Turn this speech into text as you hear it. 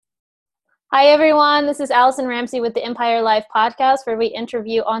Hi, everyone. This is Allison Ramsey with the Empire Life podcast, where we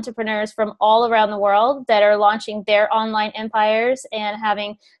interview entrepreneurs from all around the world that are launching their online empires and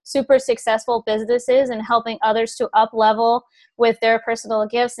having super successful businesses and helping others to up level with their personal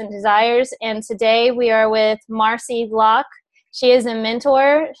gifts and desires. And today we are with Marcy Locke. She is a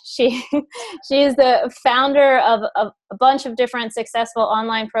mentor. She is the founder of a bunch of different successful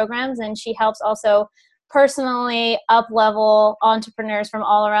online programs, and she helps also personally up-level entrepreneurs from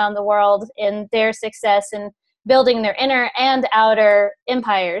all around the world in their success in building their inner and outer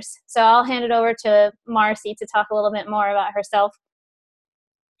empires. So I'll hand it over to Marcy to talk a little bit more about herself.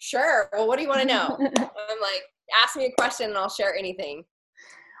 Sure. Well, what do you want to know? Ask me a question and I'll share anything.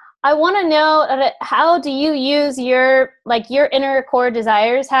 I want to know, how do you use your inner core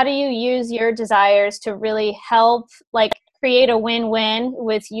desires? How do you use your desires to really help create a win-win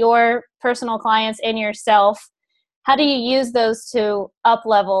with your personal clients and yourself? How do you use those to up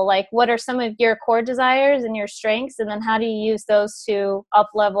level? What are some of your core desires and your strengths? And then how do you use those to up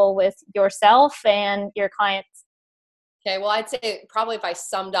level with yourself and your clients? Okay. Well, I'd say probably if I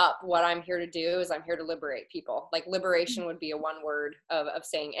summed up what I'm here to do is I'm here to liberate people. Liberation would be a one word of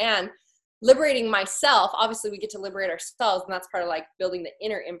saying, and liberating myself. Obviously we get to liberate ourselves, and that's part of building the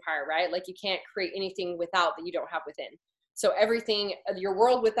inner empire, right? You can't create anything without that you don't have within. So everything, your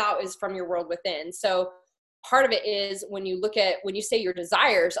world without is from your world within. So part of it is when you say your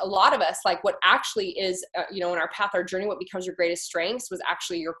desires, a lot of us, what actually is, in our path, our journey, what becomes your greatest strengths was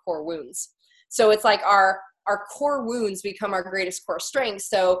actually your core wounds. So it's our core wounds become our greatest core strengths.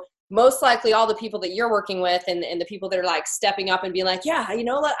 So most likely all the people that you're working with and the people that are stepping up and being yeah, you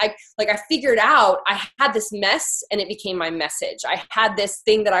know what? I figured out I had this mess and it became my message. I had this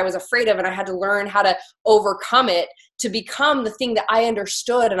thing that I was afraid of and I had to learn how to overcome it to become the thing that I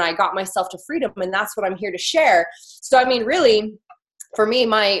understood, and I got myself to freedom. And that's what I'm here to share. So, really, for me,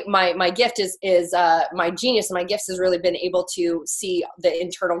 my gift is my genius, and my gifts has really been able to see the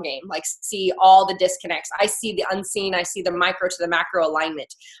internal game, see all the disconnects. I see the unseen. I see the micro to the macro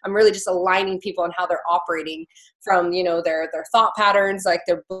alignment. I'm really just aligning people on how they're operating from, their thought patterns,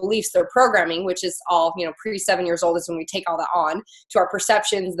 their beliefs, their programming, which is all, pre 7 years old is when we take all that on, to our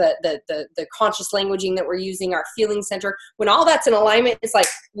perceptions, the conscious languaging that we're using, our feeling center. When all that's in alignment, it's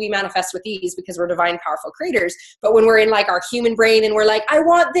we manifest with ease because we're divine, powerful creators. But when we're in our human brain and we're I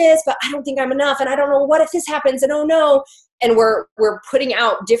want this, but I don't think I'm enough. And I don't know what if this happens. And oh no. And we're putting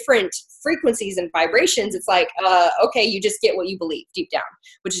out different frequencies and vibrations. It's okay, you just get what you believe deep down,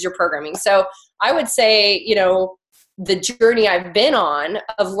 which is your programming. So I would say, the journey I've been on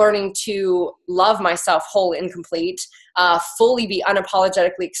of learning to love myself whole and complete, fully be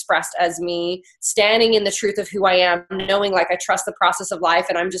unapologetically expressed as me, standing in the truth of who I am, knowing I trust the process of life,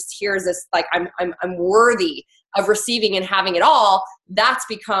 and I'm just here as this, I'm worthy of receiving and having it all. That's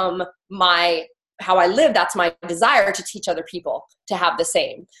become how I live. That's my desire to teach other people to have the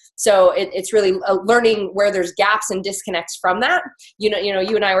same. So it's really learning where there's gaps and disconnects from that. You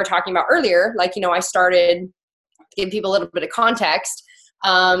and I were talking about earlier, I started, to give people a little bit of context.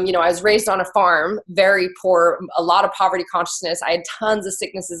 I was raised on a farm, very poor, a lot of poverty consciousness. I had tons of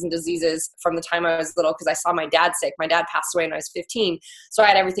sicknesses and diseases from the time I was little because I saw my dad sick. My dad passed away when I was 15. So I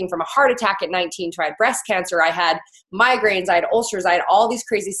had everything from a heart attack at 19 to I had breast cancer. I had migraines. I had ulcers. I had all these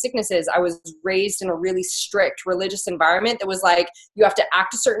crazy sicknesses. I was raised in a really strict religious environment that was you have to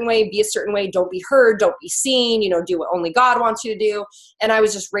act a certain way, be a certain way, don't be heard, don't be seen, do what only God wants you to do. And I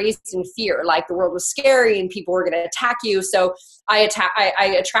was just raised in fear, the world was scary and people were going to attack you. So I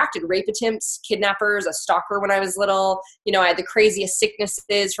attracted rape attempts, kidnappers, a stalker when I was little. I had the craziest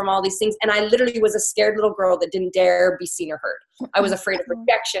sicknesses from all these things. And I literally was a scared little girl that didn't dare be seen or heard. I was afraid of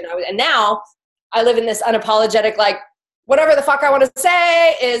rejection. And now I live in this unapologetic, whatever the fuck I want to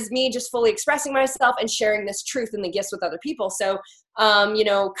say is me just fully expressing myself and sharing this truth and the gifts with other people. So,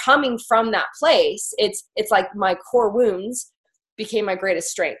 coming from that place, it's my core wounds became my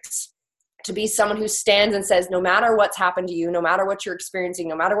greatest strengths. To be someone who stands and says, no matter what's happened to you, no matter what you're experiencing,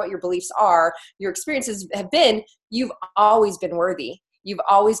 no matter what your beliefs are, your experiences have been, you've always been worthy. You've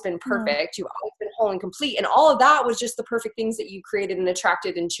always been perfect. You've always been whole and complete. And all of that was just the perfect things that you created and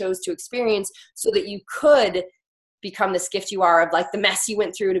attracted and chose to experience so that you could become this gift you are, of the mess you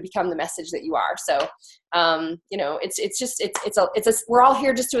went through to become the message that you are. So, we're all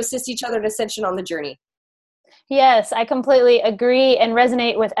here just to assist each other in ascension on the journey. Yes, I completely agree and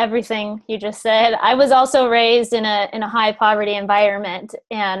resonate with everything you just said. I was also raised in a high poverty environment,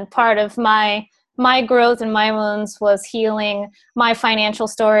 and part of my growth and my wounds was healing my financial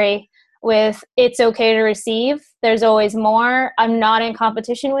story with it's okay to receive. There's always more. I'm not in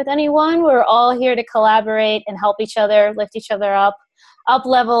competition with anyone. We're all here to collaborate and help each other, lift each other up. up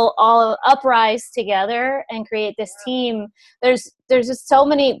level, all uprise together and create this team. There's just so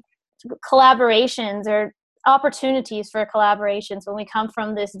many collaborations or opportunities for collaborations when we come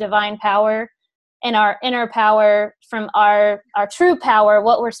from this divine power and our inner power, from our true power,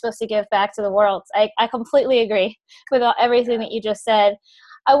 what we're supposed to give back to the world. I completely agree with everything that you just said.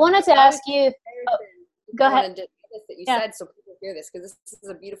 I wanted to ask you, go ahead. That you said, so people hear this, because this is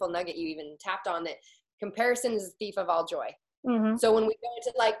a beautiful nugget you even tapped on, that comparison is the thief of all joy. Mm-hmm. So when we go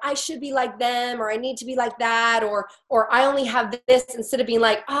into like, I should be like them, or I need to be like that, or I only have this, instead of being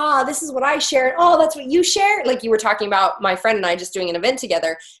like, this is what I share, and that's what you share. Like you were talking about my friend and I just doing an event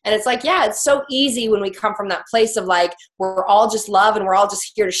together. And it's like, yeah, it's so easy when we come from that place of like, we're all just love and we're all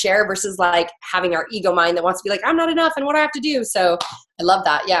just here to share, versus like having our ego mind that wants to be like, I'm not enough and what do I have to do? So I love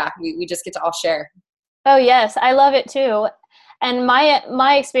that. Yeah. We just get to all share. Oh yes. I love it too. And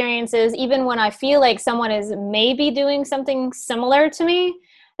my experience is, even when I feel like someone is maybe doing something similar to me,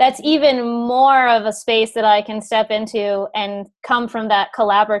 that's even more of a space that I can step into and come from that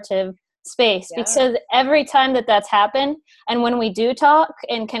collaborative space. Yeah. Because every time that's happened, and when we do talk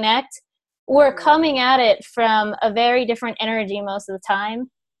and connect, we're coming at it from a very different energy most of the time.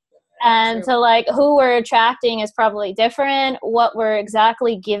 And so like who we're attracting is probably different. What we're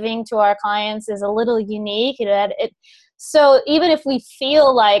exactly giving to our clients is a little unique. So even if we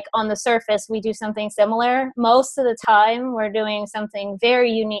feel like on the surface we do something similar, most of the time we're doing something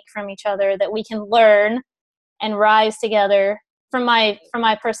very unique from each other that we can learn and rise together, from my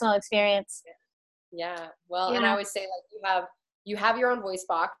personal experience. Yeah. Well, and I always say, like, you have your own voice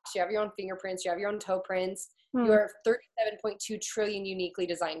box, you have your own fingerprints, you have your own toe prints. You are 37.2 trillion uniquely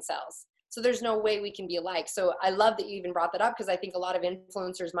designed cells. So there's no way we can be alike. So I love that you even brought that up, because I think a lot of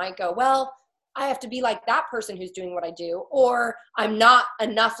influencers might go, well, I have to be like that person who's doing what I do, or I'm not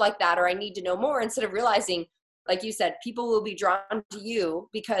enough like that, or I need to know more, instead of realizing, like you said, people will be drawn to you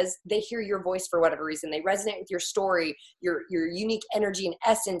because they hear your voice for whatever reason. They resonate with your story, your unique energy and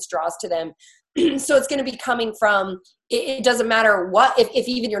essence draws to them. So it's going to be coming from, it doesn't matter what, if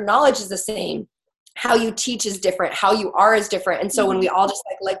even your knowledge is the same, how you teach is different, how you are is different. And so when we all just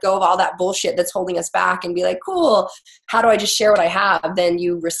like let go of all that bullshit that's holding us back and be like, cool, how do I just share what I have? Then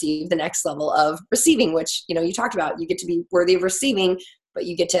you receive the next level of receiving, which, you talked about. You get to be worthy of receiving, but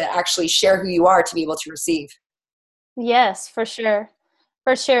you get to actually share who you are to be able to receive. Yes, for sure.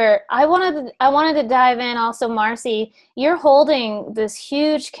 For sure. I wanted to dive in also, Marcy. You're holding this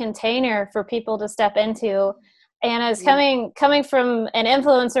huge container for people to step into. And as coming from an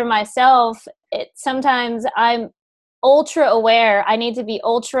influencer myself, sometimes I'm ultra aware. I need to be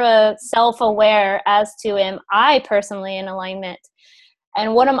ultra self-aware as to, am I personally in alignment?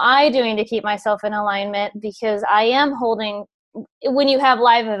 And what am I doing to keep myself in alignment? Because I am holding, when you have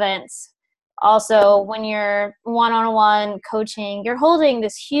live events, also when you're one-on-one coaching, you're holding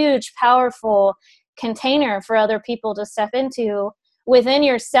this huge, powerful container for other people to step into within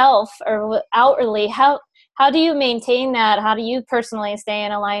yourself or outwardly. How do you maintain that? How do you personally stay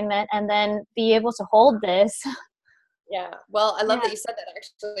in alignment and then be able to hold this? Yeah. Well, I love that you said that,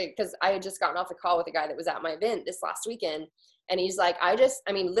 actually, because I had just gotten off a call with a guy that was at my event this last weekend. And he's like,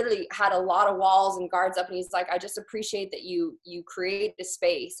 literally had a lot of walls and guards up. And he's like, I just appreciate that you create a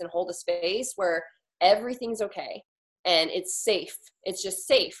space and hold a space where everything's okay and it's safe. It's just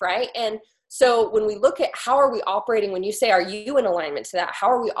safe. Right. And so when we look at how are we operating, when you say, are you in alignment to that? How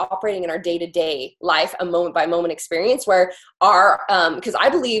are we operating in our day-to-day life, a moment by moment experience where because I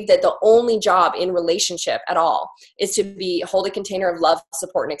believe that the only job in relationship at all is to hold a container of love,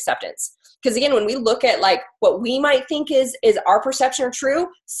 support, and acceptance. Because again, when we look at like what we might think is our perception or true,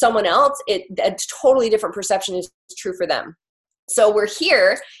 someone else, a totally different perception is true for them. So we're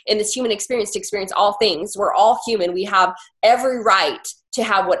here in this human experience to experience all things. We're all human. We have every right to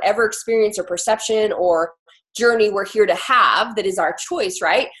have whatever experience or perception or journey we're here to have that is our choice,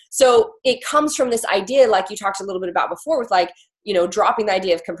 right? So it comes from this idea, like you talked a little bit about before, with like, dropping the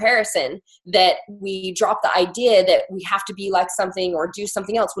idea of comparison, that we drop the idea that we have to be like something or do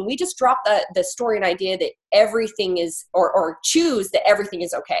something else. When we just drop the story and idea that everything is, or choose that everything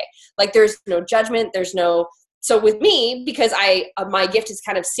is okay. Like there's no judgment, so with me, because my gift is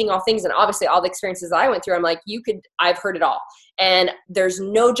kind of seeing all things, and obviously all the experiences that I went through, I'm like, I've heard it all. And there's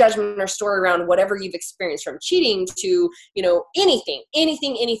no judgment or story around whatever you've experienced, from cheating to, anything,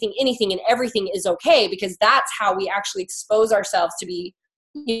 and everything is okay, because that's how we actually expose ourselves to be,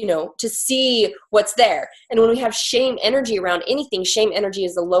 to see what's there. And when we have shame energy around anything, shame energy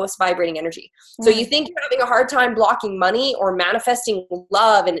is the lowest vibrating energy. So you think you're having a hard time blocking money or manifesting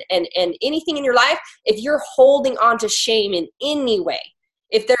love and anything in your life, if you're holding on to shame in any way,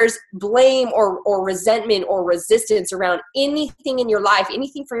 if there's blame or resentment or resistance around anything in your life,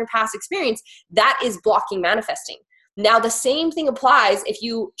 anything from your past experience, that is blocking manifesting. Now, the same thing applies if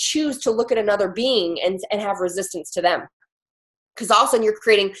you choose to look at another being and have resistance to them. Because all of a sudden you're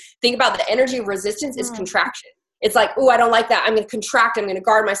creating, think about the energy of resistance is contraction. It's like, oh, I don't like that. I'm going to contract. I'm going to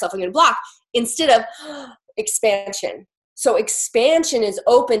guard myself. I'm going to block, instead of expansion. So expansion is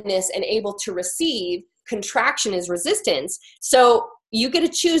openness and able to receive. Contraction is resistance. So you get to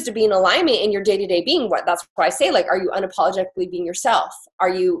choose to be in alignment in your day-to-day being. That's why I say, like, are you unapologetically being yourself? Are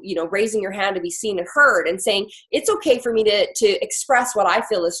you, raising your hand to be seen and heard and saying, it's okay for me to express what I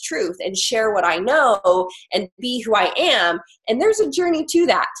feel is truth and share what I know and be who I am. And there's a journey to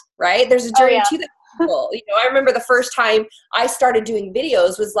that, right? There's a journey to that. I remember the first time I started doing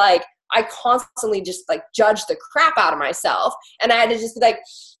videos was like, I constantly just like judged the crap out of myself. And I had to just be like,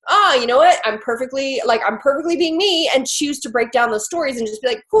 you know what? I'm perfectly being me, and choose to break down those stories and just be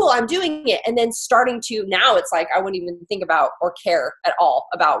like, cool, I'm doing it. And then starting to, now it's like, I wouldn't even think about or care at all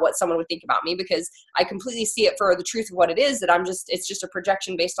about what someone would think about me, because I completely see it for the truth of what it is, that it's just a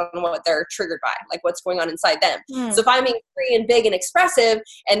projection based on what they're triggered by, like what's going on inside them. So if I'm being free and big and expressive,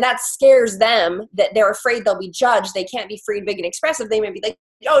 and that scares them, that they're afraid they'll be judged, they can't be free and big and expressive, they may be like,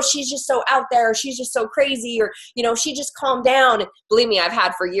 oh, she's just so out there, or she's just so crazy, or, she just calmed down. Believe me, I've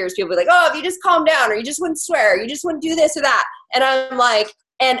had for years people be like, oh, if you just calm down, or you just wouldn't swear, or you just wouldn't do this or that. And I'm like,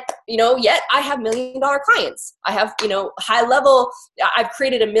 yet I have $1 million clients. I have, high level, I've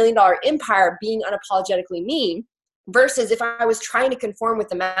created $1 million empire being unapologetically me. Versus if I was trying to conform with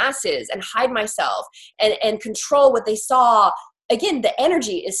the masses and hide myself and control what they saw. Again, the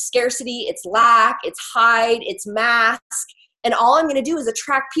energy is scarcity, it's lack, it's hide, it's mask. And all I'm going to do is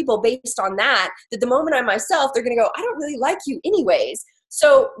attract people based on that the moment I'm myself, they're going to go, I don't really like you anyways.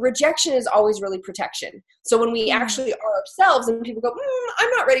 So rejection is always really protection. So when we actually are ourselves and people go, I'm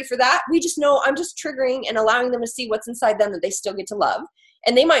not ready for that, we just know I'm just triggering and allowing them to see what's inside them that they still get to love.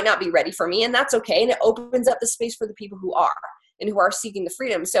 And they might not be ready for me, and that's okay. And it opens up the space for the people who are and who are seeking the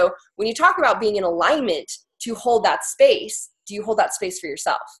freedom. So when you talk about being in alignment to hold that space, do you hold that space for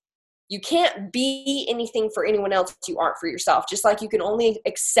yourself? You can't be anything for anyone else you aren't for yourself. Just like you can only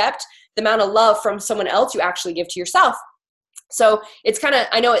accept the amount of love from someone else you actually give to yourself. So it's kind of,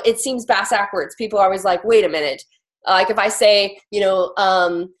 I know it seems backwards. People are always like, wait a minute. Like if I say,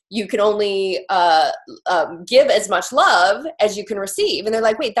 you can only give as much love as you can receive. And they're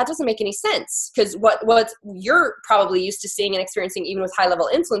like, wait, that doesn't make any sense. Because what you're probably used to seeing and experiencing, even with high level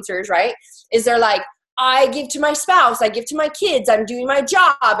influencers, right, is they're like, I give to my spouse, I give to my kids, I'm doing my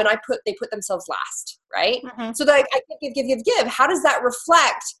job, and they put themselves last, right? So they're like, I give. How does that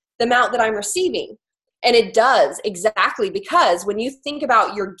reflect the amount that I'm receiving? And it does, exactly, because when you think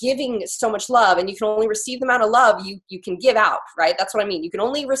about you're giving so much love and you can only receive the amount of love you can give out, right? That's what I mean. You can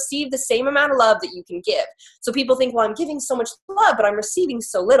only receive the same amount of love that you can give. So people think, well, I'm giving so much love, but I'm receiving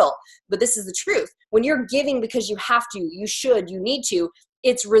so little. But this is the truth. When you're giving because you have to, you should, you need to,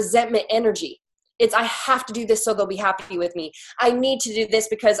 it's resentment energy. It's, I have to do this so they'll be happy with me. I need to do this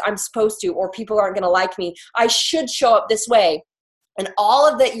because I'm supposed to, or people aren't going to like me. I should show up this way. And all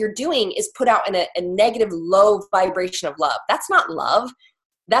of that you're doing is put out in a negative, low vibration of love. That's not love.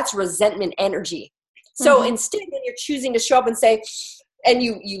 That's resentment energy. So instead, when you're choosing to show up and say, and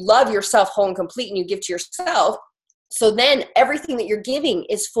you love yourself whole and complete and you give to yourself, so then everything that you're giving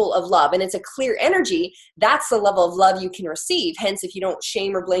is full of love and it's a clear energy. That's the level of love you can receive. Hence, if you don't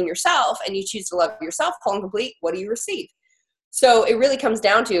shame or blame yourself and you choose to love yourself whole and complete, what do you receive? So it really comes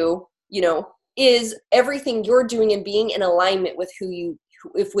down to, is everything you're doing and being in alignment with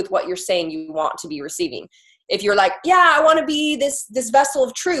with what you're saying you want to be receiving. If you're like, yeah, I want to be this vessel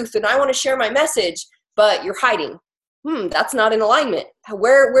of truth and I want to share my message, but you're hiding. That's not in alignment.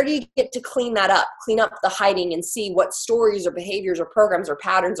 Where do you get to clean that up? Clean up the hiding and see what stories or behaviors or programs or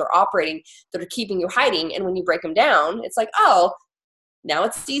patterns are operating that are keeping you hiding. And when you break them down, it's like, oh, now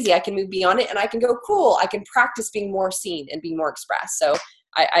it's easy. I can move beyond it and I can go, cool. I can practice being more seen and being more expressed. So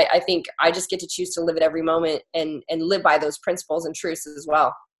I think I just get to choose to live at every moment and live by those principles and truths as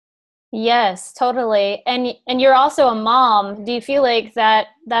well. Yes, totally. And you're also a mom. Do you feel like that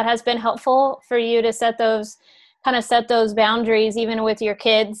has been helpful for you to set those boundaries even with your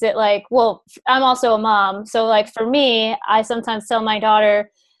kids? That like, well, I'm also a mom. So like for me, I sometimes tell my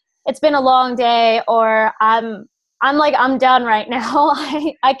daughter, it's been a long day, or I'm done right now.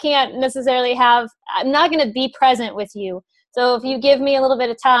 I can't necessarily I'm not going to be present with you. So if you give me a little bit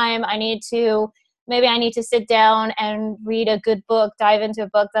of time, I need to sit down and read a good book, dive into a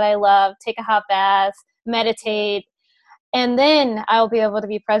book that I love, take a hot bath, meditate. and then I'll be able to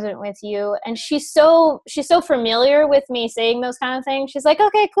be present with you. And she's so familiar with me saying those kind of things. She's like,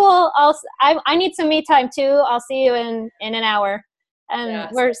 okay, cool. I need some me time too. I'll see you in an hour. And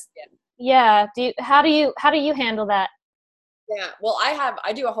how do you handle that? Yeah. Well,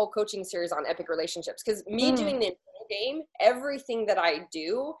 I do a whole coaching series on epic relationships, because me doing the game, everything that I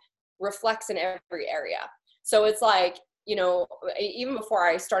do reflects in every area. So it's like, you know, even before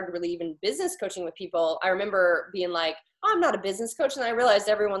I started really even business coaching with people, I remember being like, oh, I'm not a business coach. And I realized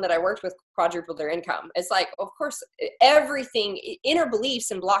everyone that I worked with quadrupled their income. It's like, of course, everything, inner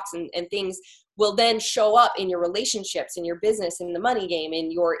beliefs and blocks and things will then show up in your relationships, in your business, in the money game,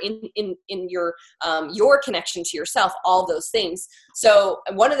 in your connection to yourself, all those things. So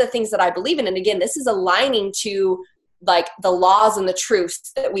one of the things that I believe in, and again, this is aligning to like the laws and the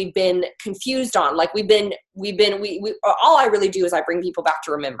truths that we've been confused on. Like we all I really do is I bring people back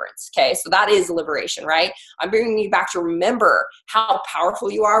to remembrance. Okay. So that is liberation, right? I'm bringing you back to remember how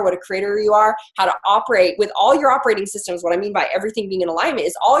powerful you are, what a creator you are, how to operate with all your operating systems. What I mean by everything being in alignment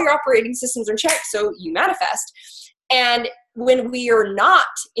is all your operating systems are checked, so you manifest. And when we are not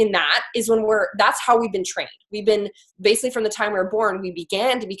in that is when that's how we've been trained. We've been basically from the time we were born, we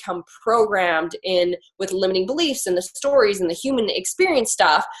began to become programmed in with limiting beliefs and the stories and the human experience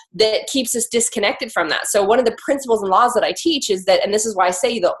stuff that keeps us disconnected from that. So one of the principles and laws that I teach is that, and this is why I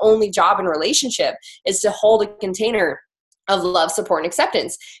say the only job in relationship is to hold a container of love, support, and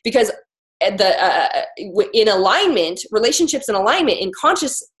acceptance, because in alignment, relationships in alignment, in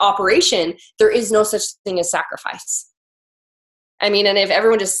conscious operation, there is no such thing as sacrifice. I mean, and if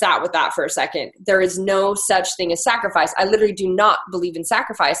everyone just sat with that for a second, there is no such thing as sacrifice. I literally do not believe in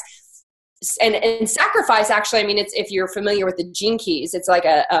sacrifice. And sacrifice, actually, I mean, it's, if you're familiar with the gene keys, it's like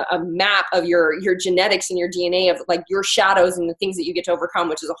a map of your genetics and your DNA of like your shadows and the things that you get to overcome,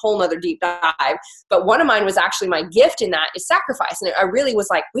 which is a whole nother deep dive. But one of mine was actually, my gift in that is sacrifice. And I really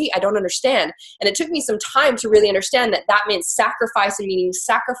was like, wait, I don't understand. And it took me some time to really understand that meant sacrifice, and meaning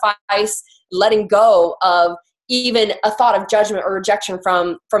sacrifice, letting go of even a thought of judgment or rejection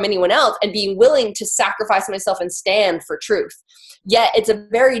from anyone else, and being willing to sacrifice myself and stand for truth. Yet it's a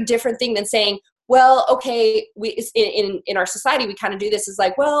very different thing than saying, well, okay, in our society, we kind of do this is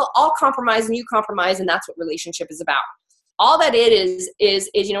like, well, I'll compromise and you compromise, and that's what relationship is about. All that it is,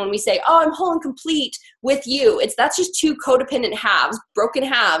 you know, when we say, oh, I'm whole and complete with you, that's just two codependent halves, broken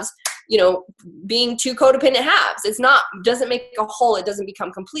halves, you know, being two codependent halves. Doesn't make a whole. It doesn't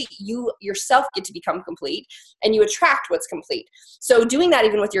become complete. You yourself get to become complete, and you attract what's complete. So doing that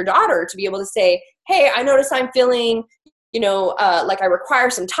even with your daughter, to be able to say, hey, I notice I'm feeling, you know, like I require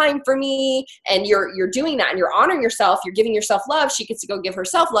some time for me, and you're doing that, and you're honoring yourself, you're giving yourself love. She gets to go give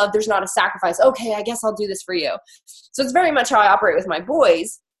herself love. There's not a sacrifice. Okay, I guess I'll do this for you. So it's very much how I operate with my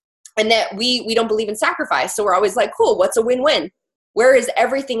boys, and that we don't believe in sacrifice. So we're always like, cool, what's a win-win? Where is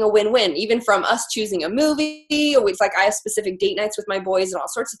everything a win-win? Even from us choosing a movie, it's like I have specific date nights with my boys and all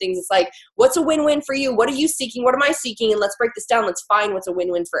sorts of things. It's like, what's a win-win for you? What are you seeking? What am I seeking? And let's break this down. Let's find what's a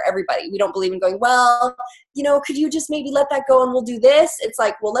win-win for everybody. We don't believe in going, well, you know, could you just maybe let that go and we'll do this? It's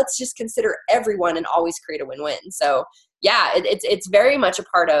like, well, let's just consider everyone and always create a win-win. So yeah, it's very much a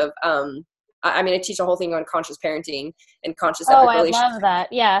part of, I mean, I teach a whole thing on conscious parenting and conscious epic relationships. I love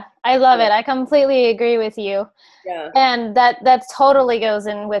that. Yeah, I love it. I completely agree with you. Yeah. And that totally goes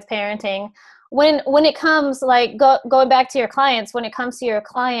in with parenting. When it comes, like, going back to your clients, when it comes to your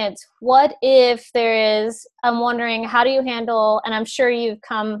clients, what if I'm wondering, how do you handle, and I'm sure you've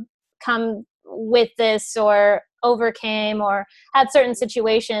come with this or overcame or had certain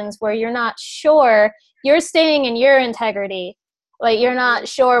situations where you're not sure, you're staying in your integrity. Like, you're not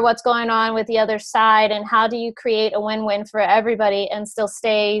sure what's going on with the other side, and how do you create a win-win for everybody and still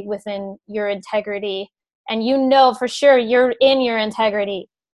stay within your integrity? And you know for sure you're in your integrity.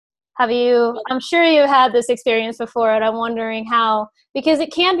 I'm sure you had this experience before, and I'm wondering how, because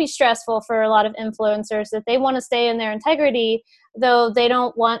it can be stressful for a lot of influencers that they want to stay in their integrity, though they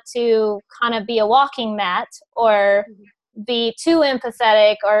don't want to kind of be a walking mat or be too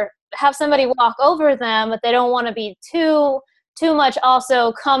empathetic or have somebody walk over them, but they don't want to be too much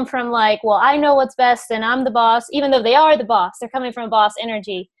also come from like, well, I know what's best and I'm the boss, even though they are the boss. They're coming from a boss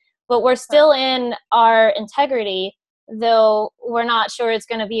energy, but we're still in our integrity, though we're not sure it's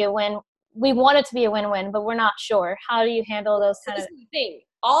going to be a win. We want it to be a win-win, but we're not sure. How do you handle those kind of things?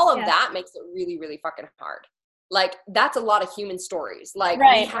 All of that makes it really, really fucking hard. Like, that's a lot of human stories. Like,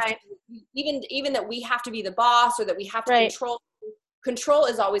 even that we have to be the boss, or that we have to control. Control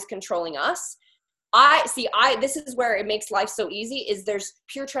is always controlling us. This is where it makes life so easy, is there's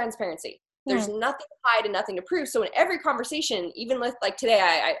pure transparency. There's nothing to hide and nothing to prove. So in every conversation, even with, like, today,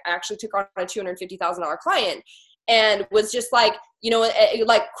 I actually took on a $250,000 client, and was just like,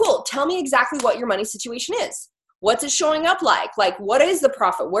 like, cool, tell me exactly what your money situation is. What's it showing up like? Like, what is the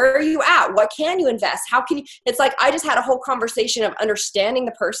profit? Where are you at? What can you invest? How can you, it's like, I just had a whole conversation of understanding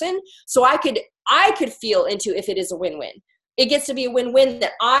the person so I could feel into if it is a win-win. It gets to be a win-win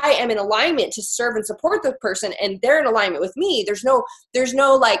that I am in alignment to serve and support the person and they're in alignment with me. There's no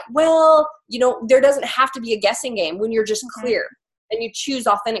like, well, there doesn't have to be a guessing game when you're just clear and you choose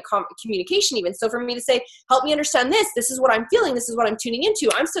authentic communication even. So for me to say, help me understand this. This is what I'm feeling. This is what I'm tuning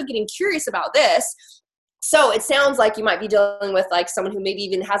into. I'm still getting curious about this. So it sounds like you might be dealing with like someone who maybe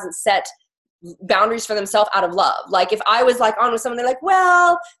even hasn't set boundaries for themselves out of love. Like if I was like on with someone, they're like,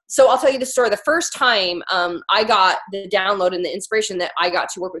 well, so I'll tell you the story. The first time I got the download and the inspiration that I got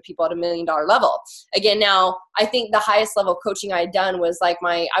to work with people at $1 million level. Again, now I think the highest level of coaching I had done was like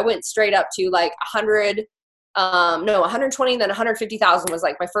I went straight up to like 120, then 150,000 was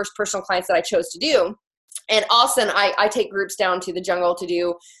like my first personal clients that I chose to do. And all of a sudden, I take groups down to the jungle to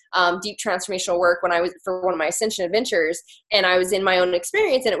do deep transformational work when I was for one of my ascension adventures. And I was in my own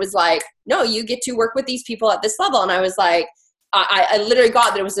experience and it was like, no, you get to work with these people at this level. And I was like, I literally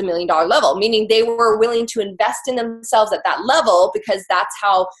got that it was $1 million level, meaning they were willing to invest in themselves at that level because that's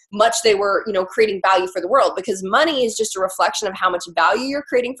how much they were, creating value for the world. Because money is just a reflection of how much value you're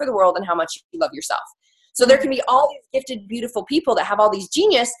creating for the world and how much you love yourself. So there can be all these gifted, beautiful people that have all these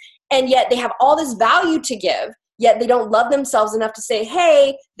genius, and yet they have all this value to give, yet they don't love themselves enough to say,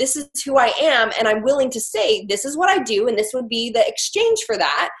 hey, this is who I am, and I'm willing to say, this is what I do, and this would be the exchange for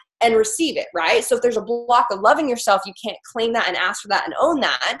that, and receive it, right? So if there's a block of loving yourself, you can't claim that and ask for that and own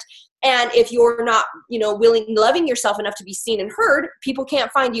that. And if you're not, loving yourself enough to be seen and heard, people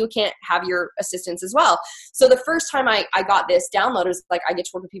can't find you, can't have your assistance as well. So the first time I got this download, it was like, I get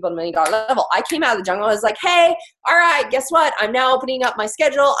to work with people at $1 million level. I came out of the jungle. I was like, hey, all right, guess what? I'm now opening up my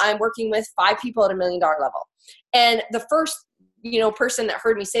schedule. I'm working with 5 people at $1 million level. And the first, person that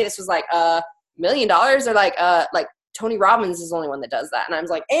heard me say this was like, $1 million? Or like Tony Robbins is the only one that does that. And I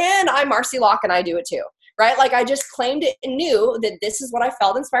was like, and I'm Marcy Locke and I do it too. Right? Like I just claimed it and knew that this is what I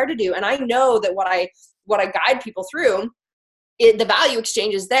felt inspired to do. And I know that what I guide people through, the value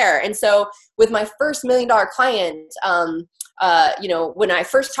exchange is there. And so with my first $1 million client, when I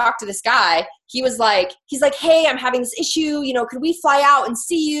first talked to this guy, he's like, hey, I'm having this issue, could we fly out and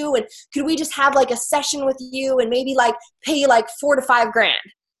see you? And could we just have like a session with you and maybe like pay you like $4,000 to $5,000?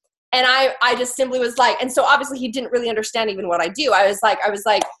 And I just simply was like, and so obviously he didn't really understand even what I do. I was like,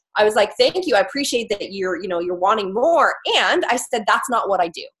 thank you. I appreciate that you're wanting more. And I said, that's not what I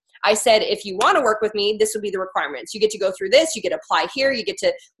do. I said, if you want to work with me, this would be the requirements. You get to go through this, you get to apply here, you get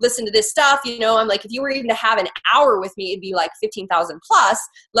to listen to this stuff. I'm like, if you were even to have an hour with me, it'd be like 15,000 plus,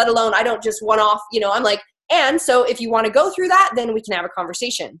 let alone, I don't just one off, I'm like, and so if you want to go through that, then we can have a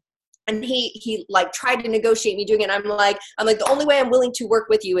conversation. And he like tried to negotiate me doing it. And I'm like, the only way I'm willing to work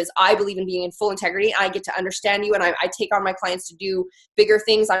with you is I believe in being in full integrity. I get to understand you and I take on my clients to do bigger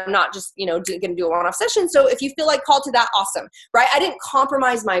things. I'm not just, going to do a one-off session. So if you feel like called to that, awesome. Right. I didn't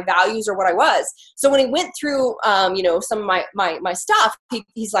compromise my values or what I was. So when he went through, some of my stuff,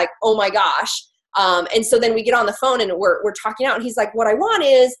 he's like, oh my gosh. And so then we get on the phone and we're talking out and he's like, what I want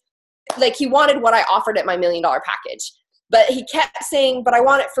is like, he wanted what I offered at my $1 million package. But he kept saying, but I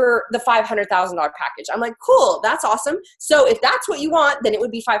want it for the $500,000 package. I'm like, cool, that's awesome. So if that's what you want, then it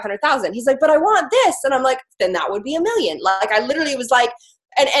would be $500,000. He's like, but I want this. And I'm like, then that would be $1 million. Like I literally was like,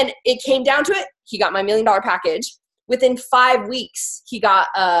 and it came down to it. He got my $1 million package. Within 5 weeks, he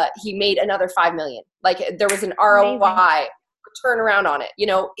made another 5 million. Like there was an ROI turnaround on it,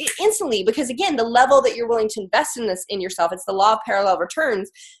 instantly, because again, the level that you're willing to invest in this in yourself, it's the law of parallel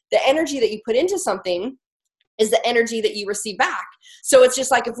returns. The energy that you put into something is the energy that you receive back. So it's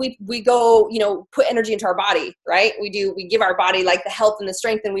just like if we go, put energy into our body, right? We give our body like the health and the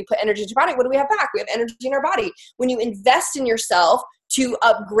strength and we put energy into our body. What do we have back? We have energy in our body. When you invest in yourself to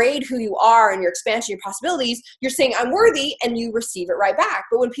upgrade who you are and your expansion, your possibilities, you're saying I'm worthy and you receive it right back.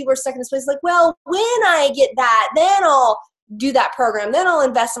 But when people are stuck in this place, like, well, when I get that, then I'll do that program, then I'll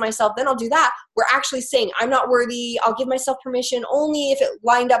invest in myself, then I'll do that. We're actually saying I'm not worthy. I'll give myself permission only if it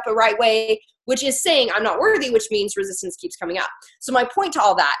lined up the right way, which is saying I'm not worthy, which means resistance keeps coming up. So my point to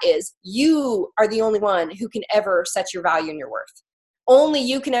all that is you are the only one who can ever set your value and your worth. Only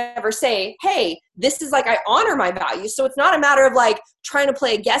you can ever say, hey, this is like, I honor my values. So it's not a matter of like trying to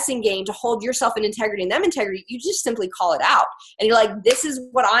play a guessing game to hold yourself in integrity and them integrity. You just simply call it out. And you're like, this is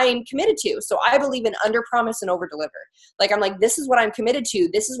what I am committed to. So I believe in under promise and over deliver. Like, I'm like, this is what I'm committed to.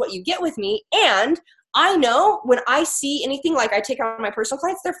 This is what you get with me. And I know when I see anything, like I take on my personal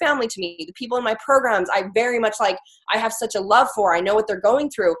clients, they're family to me. The people in my programs, I very much like, I have such a love for. I know what they're going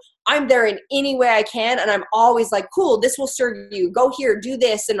through. I'm there in any way I can. And I'm always like, cool, this will serve you. Go here, do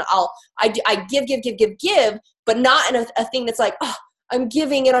this. And I give, but not in a thing that's like, oh, I'm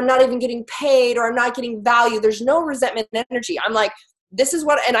giving and I'm not even getting paid, or I'm not getting value. There's no resentment energy. I'm like, this is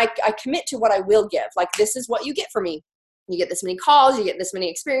what, and I commit to what I will give. Like, this is what you get from me. You get this many calls, you get this many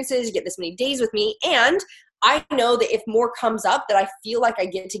experiences, you get this many days with me. And I know that if more comes up that I feel like I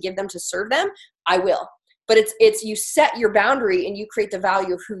get to give them to serve them, I will. But it's you set your boundary and you create the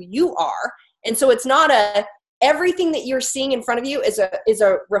value of who you are. And so it's not everything that you're seeing in front of you is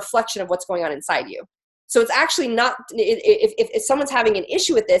a reflection of what's going on inside you. So it's actually not, if someone's having an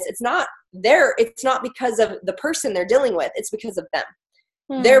issue with this, it's not because of the person they're dealing with, it's because of them.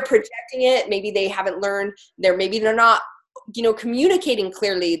 They're projecting it. Maybe they haven't learned. Maybe they're not, communicating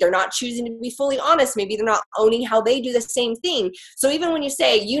clearly. They're not choosing to be fully honest. Maybe they're not owning how they do the same thing. So even when you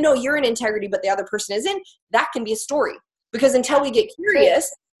say, you're in integrity, but the other person isn't, that can be a story. Because until we get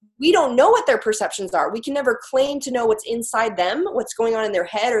curious, we don't know what their perceptions are. We can never claim to know what's inside them, what's going on in their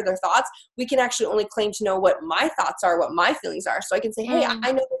head or their thoughts. We can actually only claim to know what my thoughts are, what my feelings are. So I can say, hey,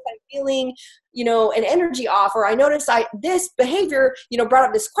 I know that I'm feeling, an energy off, or I noticed this behavior, brought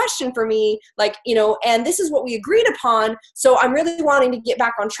up this question for me, like, and this is what we agreed upon. So I'm really wanting to get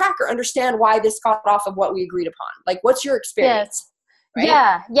back on track or understand why this got off of what we agreed upon. Like, what's your experience? Yes.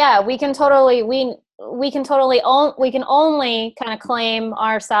 Right? Yeah. We can only kind of claim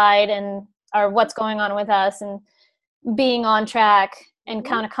our side or what's going on with us and being on track and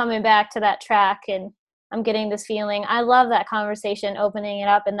kind of coming back to that track. And I'm getting this feeling. I love that conversation, opening it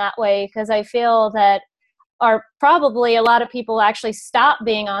up in that way, because I feel that probably a lot of people actually stop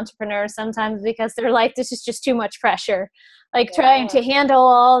being entrepreneurs sometimes because they're like, this is just too much pressure. Like trying to handle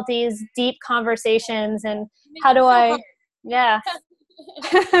all these deep conversations and how do I, I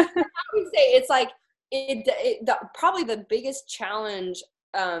would say it's like probably the biggest challenge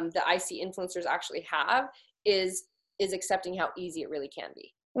that I see influencers actually have is accepting how easy it really can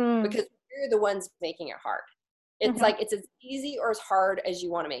be, because we're the ones making it hard. It's like it's as easy or as hard as you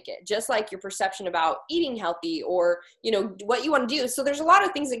want to make it, just like your perception about eating healthy or what you want to do. So there's a lot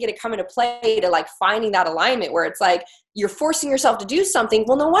of things that get to come into play to like finding that alignment where it's like you're forcing yourself to do something.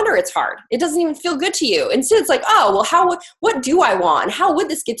 Well, no wonder it's hard. It doesn't even feel good to you. Instead, it's like, oh, well, what do I want? How would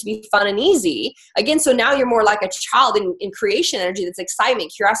this get to be fun and easy? Again, so now you're more like a child in creation energy. That's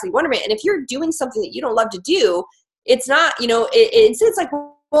excitement, curiosity, wonderment. And if you're doing something that you don't love to do, it's not, it's like,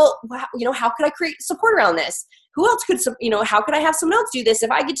 well, how could I create support around this? Who else could, how could I have someone else do this if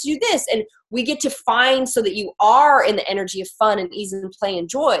I get to do this? And we get to find so that you are in the energy of fun and ease and play and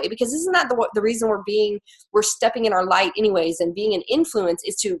joy, because isn't that the reason we're stepping in our light anyways, and being an influence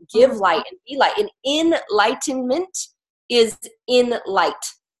is to give light and be light. And enlightenment is in light.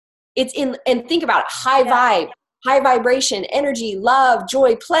 It's in, and think about it, high vibe, high vibration, energy, love,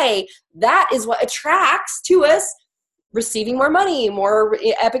 joy, play. That is what attracts to us receiving more money, more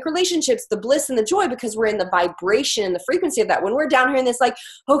epic relationships, the bliss and the joy, because we're in the vibration and the frequency of that. When we're down here in this, like,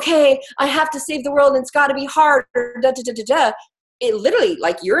 okay, I have to save the world and it's got to be hard, it literally,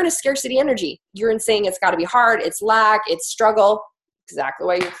 like, you're in a scarcity energy. You're in saying it's got to be hard, it's lack, it's struggle. Exactly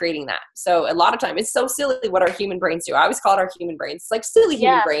why you're creating that. So a lot of time, it's so silly what our human brains do. I always call it our human brains. It's like silly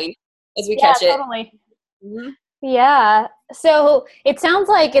human brain as we catch it. Totally. Yeah. So it sounds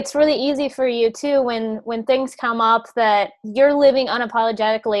like it's really easy for you too when things come up that you're living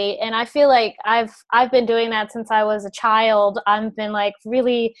unapologetically. And I feel like I've been doing that since I was a child. I've been like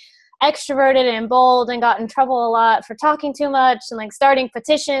really extroverted and bold and got in trouble a lot for talking too much and like starting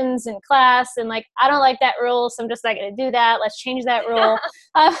petitions in class and like, I don't like that rule, so I'm just not going to do that. Let's change that rule.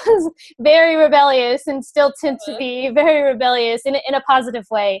 I was very rebellious and still tend to be very rebellious in a positive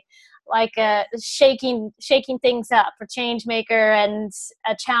way. Like shaking things up, a change maker, and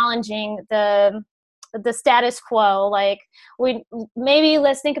challenging the status quo. Like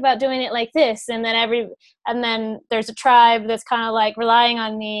let's think about doing it like this, and then there's a tribe that's kind of like relying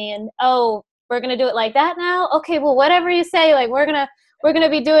on me, and we're gonna do it like that now. Okay, well, whatever you say, like we're gonna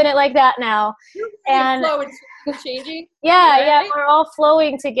be doing it like that now, and changing. Yeah, we're all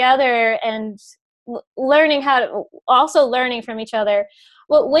flowing together and learning from each other.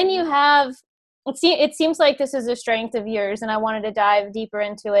 Well, when you have, it seems like this is a strength of yours, and I wanted to dive deeper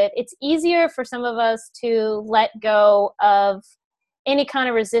into it. It's easier for some of us to let go of any kind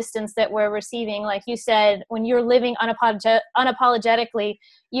of resistance that we're receiving. Like you said, when you're living unapologetically,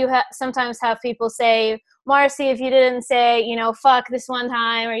 you sometimes have people say, Marcy, if you didn't say, fuck this one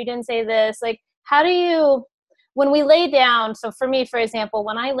time, or you didn't say this, like, how do you when we lay down, so for me, for example,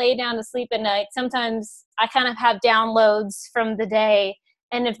 when I lay down to sleep at night, sometimes I kind of have downloads from the day.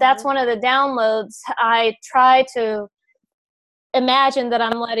 And if that's one of the downloads, I try to imagine that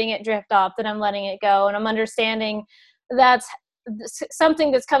I'm letting it drift off, that I'm letting it go. And I'm understanding that's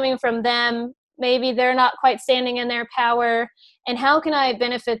something that's coming from them. Maybe they're not quite standing in their power. And how can I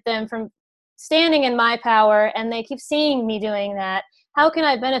benefit them from standing in my power? And they keep seeing me doing that. How can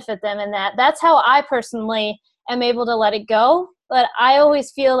I benefit them in that? That's how I personally am able to let it go. But I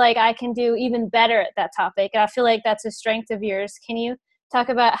always feel like I can do even better at that topic. I feel like that's a strength of yours. Can you talk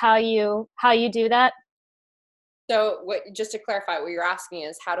about how you do that? So just to clarify, what you're asking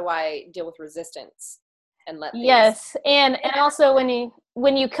is, how do I deal with resistance and let things... Yes. And also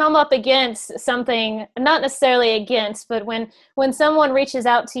when you come up against something, not necessarily against, but when someone reaches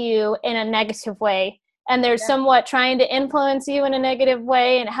out to you in a negative way and they're somewhat trying to influence you in a negative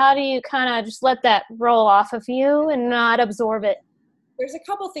way, and how do you kind of just let that roll off of you and not absorb it? There's a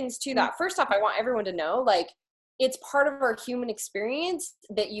couple things to that. First off, I want everyone to know, like, it's part of our human experience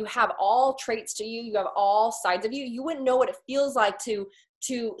that you have all traits to you. You have all sides of you. You wouldn't know what it feels like to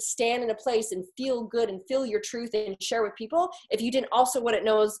stand in a place and feel good and feel your truth and share with people if you didn't also what it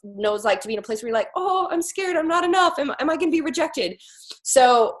knows like to be in a place where you're like, oh, I'm scared, I'm not enough, am I going to be rejected?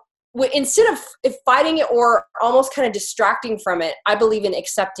 So instead of fighting it or almost kind of distracting from it, I believe in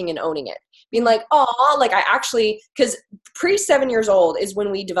accepting and owning it. Being like, oh, like I actually, because pre 7 years old is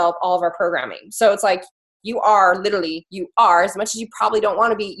when we develop all of our programming. So it's like, you are, as much as you probably don't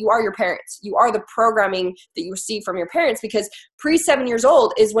want to be, you are your parents. You are the programming that you receive from your parents, because pre 7 years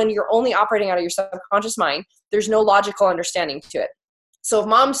old is when you're only operating out of your subconscious mind. There's no logical understanding to it. So if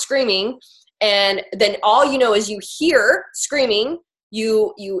mom's screaming and then all you know is you hear screaming,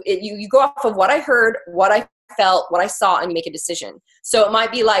 you go off of what I heard, what I felt, what I saw, and you make a decision. So it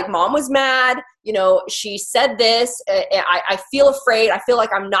might be like, mom was mad, she said this, I feel afraid, I feel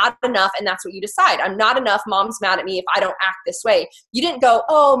like I'm not enough, and that's what you decide. I'm not enough, mom's mad at me if I don't act this way. You didn't go,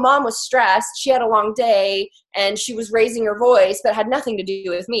 oh, mom was stressed, she had a long day, and she was raising her voice, but it had nothing to do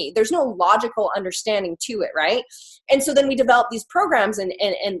with me. There's no logical understanding to it, right? And so then we develop these programs and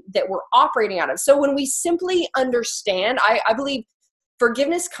that we're operating out of. So when we simply understand, I believe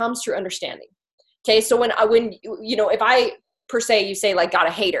forgiveness comes through understanding. Okay, so when if I per se, you say like got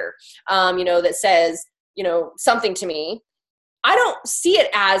a hater, that says, something to me, I don't see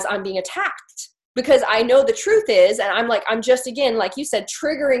it as I'm being attacked, because I know the truth is, and I'm just, again, like you said,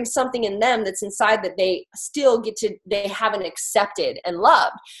 triggering something in them that's inside that they haven't accepted and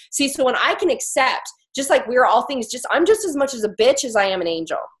loved. See, so when I can accept, just like we're all things, I'm just as much as a bitch as I am an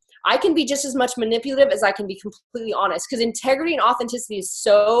angel. I can be just as much manipulative as I can be completely honest, because integrity and authenticity is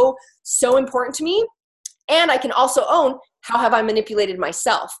so, so important to me. And I can also own, how have I manipulated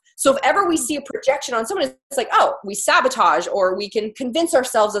myself? So if ever we see a projection on someone, it's like, oh, we sabotage, or we can convince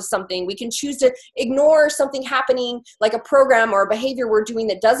ourselves of something. We can choose to ignore something happening, like a program or a behavior we're doing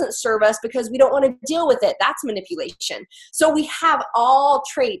that doesn't serve us because we don't want to deal with it. That's manipulation. So we have all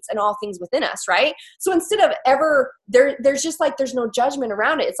traits and all things within us, right? So instead of ever, there's just like, there's no judgment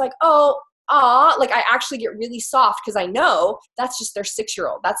around it. It's like, like I actually get really soft because I know that's just their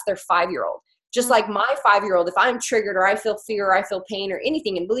 6-year-old. That's their 5-year-old. Just like my 5-year-old, if I'm triggered or I feel fear or I feel pain or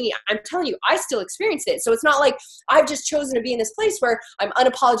anything, and believe me, I'm telling you, I still experience it. So it's not like I've just chosen to be in this place where I'm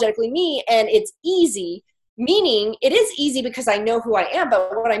unapologetically me and it's easy, meaning it is easy because I know who I am. But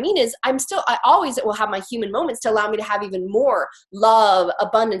what I mean is I always will have my human moments to allow me to have even more love,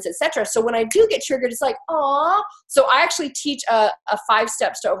 abundance, etc. So when I do get triggered, it's like, aw. So I actually teach a 5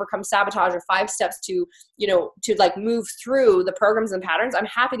 steps to overcome sabotage, or 5 steps to like move through the programs and patterns. I'm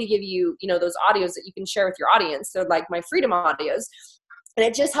happy to give you, those audios that you can share with your audience. They're like my freedom audios. And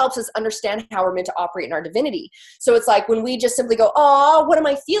it just helps us understand how we're meant to operate in our divinity. So it's like when we just simply go, oh, what am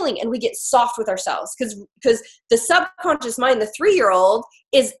I feeling? And we get soft with ourselves, because the subconscious mind, the 3-year-old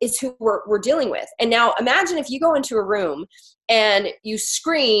is who we're dealing with. And now imagine if you go into a room and you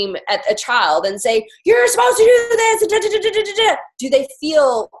scream at a child and say, you're supposed to do this. Da, da, da, da, da, da. Do they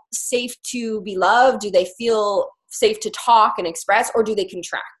feel safe to be loved? Do they feel safe to talk and express, or do they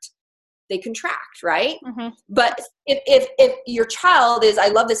contract? They contract, right? Mm-hmm. But if your child is, I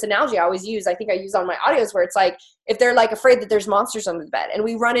love this analogy I always use, I think I use on my audios, where it's like, if they're like afraid that there's monsters under the bed and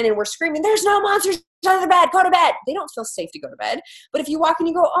we run in and we're screaming, there's no monsters under the bed, go to bed. They don't feel safe to go to bed. But if you walk in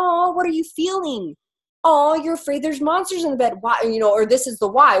and you go, oh, what are you feeling? oh, you're afraid there's monsters in the bed. Why? Or this is the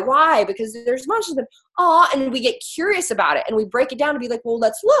why. Why? Because there's monsters in the bed. Oh, and we get curious about it and we break it down to be like, well,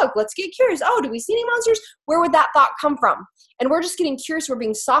 let's look, let's get curious. Oh, do we see any monsters? Where would that thought come from? And we're just getting curious. We're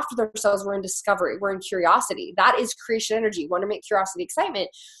being soft with ourselves. We're in discovery. We're in curiosity. That is creation energy. Wonderment, curiosity, excitement.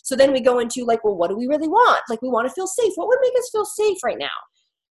 So then we go into like, well, what do we really want? Like we want to feel safe. What would make us feel safe right now?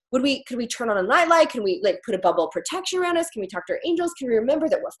 Could we turn on a nightlight? Can we like put a bubble of protection around us? Can we talk to our angels? Can we remember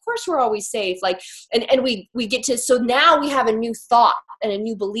that of course we're always safe? Like, and we get to, so now we have a new thought and a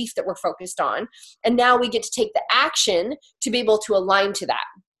new belief that we're focused on. And now we get to take the action to be able to align to that.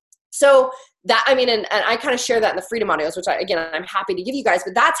 So that, I mean, and I kind of share that in the freedom audios, which I'm happy to give you guys,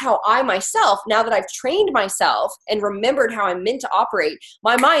 but that's how I myself, now that I've trained myself and remembered how I'm meant to operate,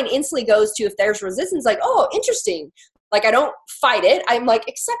 my mind instantly goes to, if there's resistance, like, oh, interesting. Like I don't fight it. I'm like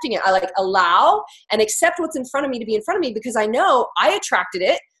accepting it. I like allow and accept what's in front of me to be in front of me because I know I attracted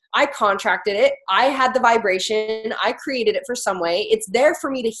it. I contracted it. I had the vibration. I created it for some way. It's there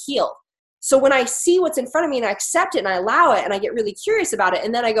for me to heal. So when I see what's in front of me and I accept it and I allow it and I get really curious about it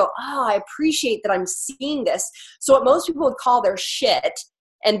and then I go, oh, I appreciate that I'm seeing this. So what most people would call their shit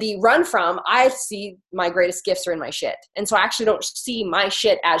and be run from, I see my greatest gifts are in my shit. And so I actually don't see my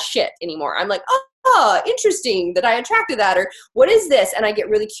shit as shit anymore. I'm like, oh, interesting that I attracted that, or what is this? And I get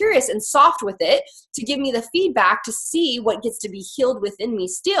really curious and soft with it to give me the feedback to see what gets to be healed within me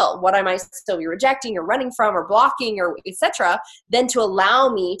still. What I might still be rejecting or running from or blocking or etc. Then to allow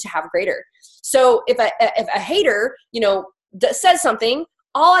me to have greater. So if a hater, says something,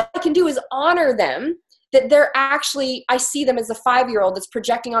 all I can do is honor them, that they're actually, I see them as a 5-year-old that's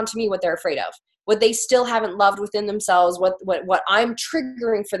projecting onto me what they're afraid of, what they still haven't loved within themselves, what I'm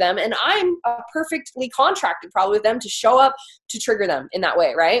triggering for them. And I'm perfectly contracted probably with them to show up to trigger them in that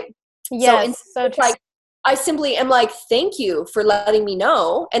way, right? Yes, so it's like, I simply am like, thank you for letting me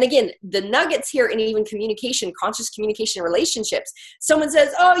know. And again, the nuggets here in even communication, conscious communication relationships, someone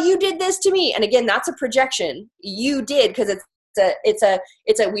says, oh, you did this to me. And again, that's a projection. You did, because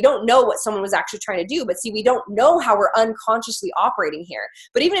we don't know what someone was actually trying to do, but see, we don't know how we're unconsciously operating here.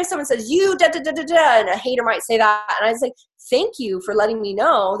 But even if someone says you da da da da da, and a hater might say that, and I say, thank you for letting me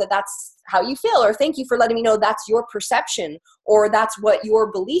know that that's how you feel, or thank you for letting me know that's your perception, or that's what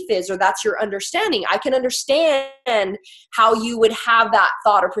your belief is, or that's your understanding. I can understand how you would have that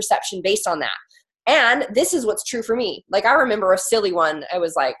thought or perception based on that. And this is what's true for me. Like I remember a silly one. I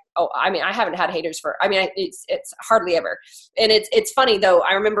was like, oh, I mean, I haven't had haters it's hardly ever. And it's funny though.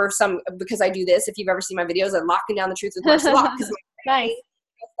 I remember because I do this. If you've ever seen my videos, I'm locking down the truth with Marcy Lock. Nice.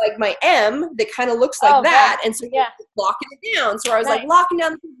 Like my M that kind of looks like that. Right. And so locking it down. So I was like locking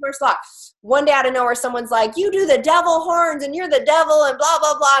down the truth with Marcy Lock. One day out of nowhere, someone's like, you do the devil horns and you're the devil and blah,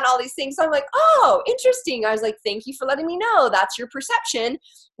 blah, blah, and all these things. So I'm like, oh, interesting. I was like, thank you for letting me know. That's your perception.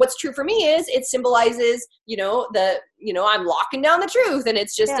 What's true for me is it symbolizes, I'm locking down the truth, and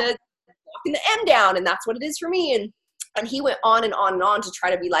it's just locking the M down, and that's what it is for me. And he went on and on and on to try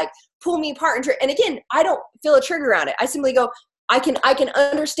to be like, pull me apart. And again, I don't feel a trigger around it. I simply go, I can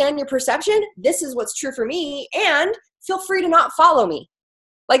understand your perception. This is what's true for me, and feel free to not follow me.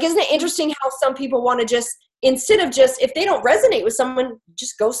 Like, isn't it interesting how some people want to just, instead of just, if they don't resonate with someone,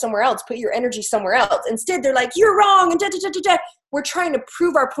 just go somewhere else, put your energy somewhere else. Instead, they're like, you're wrong, and da, da, da, da, da. We're trying to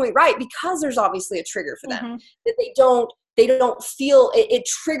prove our point right because there's obviously a trigger for them that they don't feel it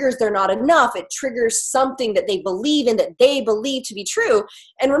triggers they're not enough. It triggers something that they believe in, that they believe to be true.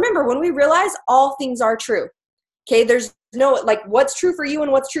 And remember, when we realize all things are true, okay, there's no, like, what's true for you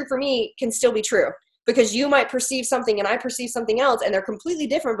and what's true for me can still be true. Because you might perceive something and I perceive something else, and they're completely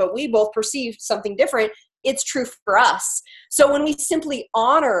different, but we both perceive something different. It's true for us. So when we simply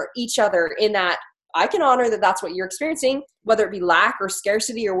honor each other in that, I can honor that that's what you're experiencing, whether it be lack or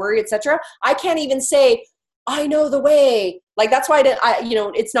scarcity or worry, etc. I can't even say, I know the way. Like, that's why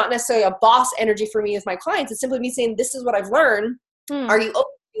it's not necessarily a boss energy for me with my clients. It's simply me saying, this is what I've learned. Are you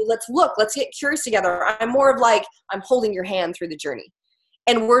open? Let's look. Let's get curious together. I'm more of like, I'm holding your hand through the journey.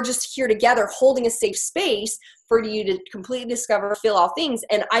 And we're just here together holding a safe space for you to completely discover, feel all things.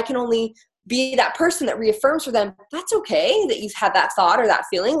 And I can only be that person that reaffirms for them, that's okay that you've had that thought or that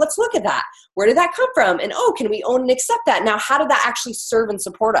feeling. Let's look at that. Where did that come from? And can we own and accept that? Now, how did that actually serve and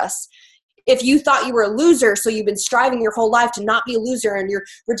support us? If you thought you were a loser, so you've been striving your whole life to not be a loser, and you're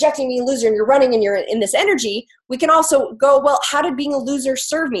rejecting being a loser, and you're running and you're in this energy, we can also go, well, how did being a loser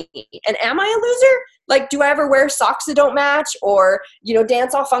serve me? And am I a loser? Like, do I ever wear socks that don't match, or,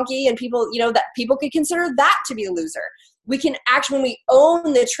 dance all funky, and people, that people could consider that to be a loser? We can actually, when we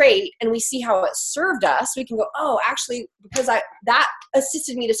own the trait and we see how it served us, we can go, oh, actually, because that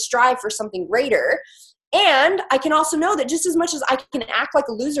assisted me to strive for something greater. And I can also know that just as much as I can act like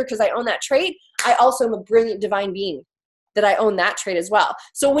a loser because I own that trait, I also am a brilliant divine being, that I own that trait as well.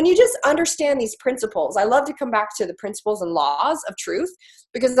 So when you just understand these principles, I love to come back to the principles and laws of truth,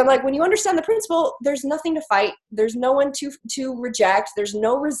 because I'm like, when you understand the principle, there's nothing to fight. There's no one to reject. There's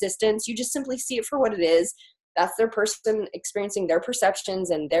no resistance. You just simply see it for what it is. That's their person experiencing their perceptions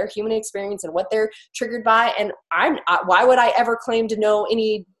and their human experience and what they're triggered by. And why would I ever claim to know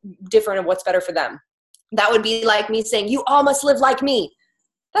any different of what's better for them? That would be like me saying, you all must live like me.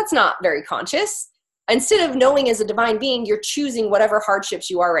 That's not very conscious. Instead of knowing as a divine being, you're choosing whatever hardships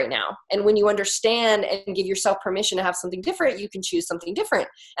you are right now. And when you understand and give yourself permission to have something different, you can choose something different.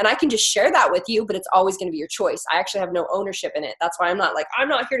 And I can just share that with you, but it's always going to be your choice. I actually have no ownership in it. That's why I'm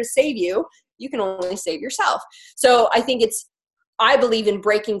not here to save you. You can only save yourself. So I think I believe in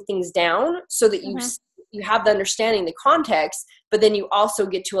breaking things down so that you have the understanding, the context, but then you also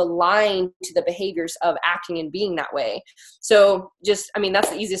get to align to the behaviors of acting and being that way. So that's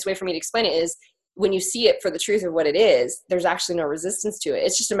the easiest way for me to explain it is, when you see it for the truth of what it is, there's actually no resistance to it.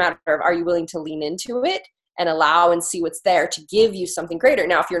 It's just a matter of, are you willing to lean into it and allow and see what's there to give you something greater?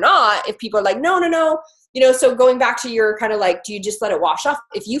 Now, if you're not, if people are like, no, so going back to your kind of like, do you just let it wash off?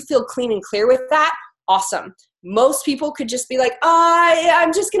 If you feel clean and clear with that, awesome. Most people could just be like,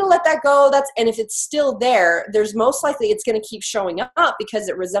 I'm just going to let that go. And if it's still there, there's most likely it's going to keep showing up because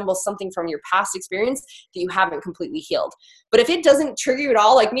it resembles something from your past experience that you haven't completely healed. But if it doesn't trigger you at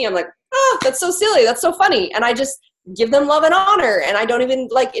all, like me, I'm like, that's so silly. That's so funny. And I just give them love and honor. And I don't even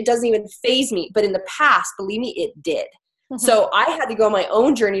it doesn't even faze me. But in the past, believe me, it did. So I had to go on my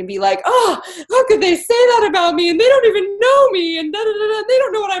own journey and be like, how could they say that about me? And they don't even know me. And they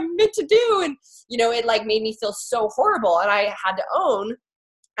don't know what I'm meant to do. And, it made me feel so horrible. And I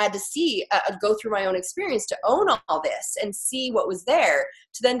had to see, go through my own experience to own all this and see what was there,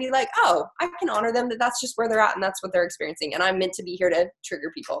 to then be like, I can honor them, that's just where they're at and that's what they're experiencing. And I'm meant to be here to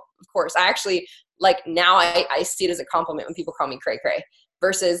trigger people. Of course, I actually, now I see it as a compliment when people call me cray cray.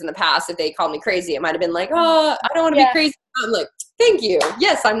 Versus in the past, if they called me crazy, it might have been like, I don't want to be crazy. I'm like, thank you.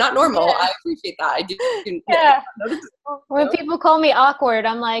 Yes, I'm not normal. Yeah. I appreciate that. I do. Yeah. When people call me awkward,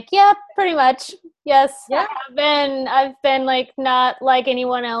 I'm like, yeah, pretty much. Yes. Yeah. I've been not like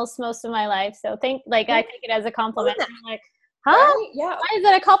anyone else most of my life. So I take it as a compliment. I'm like, huh? Right? Yeah. Why is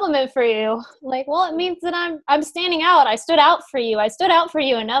that a compliment for you? Like, well, it means that I'm standing out. I stood out for you. I stood out for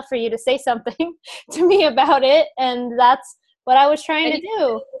you enough for you to say something to me about it. And that's what I was trying to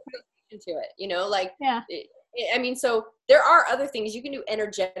do. Into it, so there are other things you can do.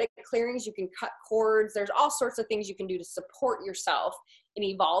 Energetic clearings, you can cut cords. There's all sorts of things you can do to support yourself in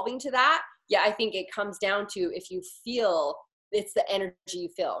evolving to that. Yeah, I think it comes down to if you feel it's the energy you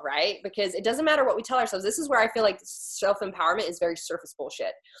feel, right? Because it doesn't matter what we tell ourselves. This is where I feel like self-empowerment is very surface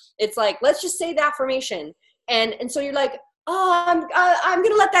bullshit. It's like, let's just say the affirmation. And so you're like, I'm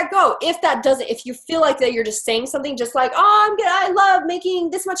going to let that go. If you feel like that you're just saying something just like, I love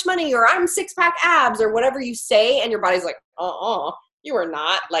making this much money, or I'm 6-pack abs, or whatever you say. And your body's like, you are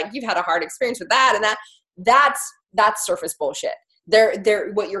not, you've had a hard experience with that. And that's surface bullshit.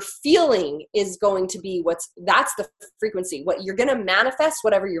 What you're feeling is going to be that's the frequency. What you're going to manifest,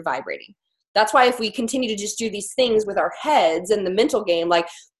 whatever you're vibrating. That's why if we continue to just do these things with our heads and the mental game, like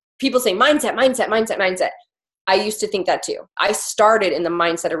people say mindset. I used to think that too. I started in the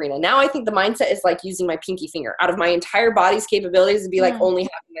mindset arena. Now I think the mindset is like using my pinky finger. Out of my entire body's capabilities, it'd be like only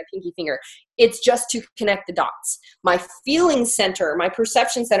having my pinky finger. It's just to connect the dots. My feeling center, my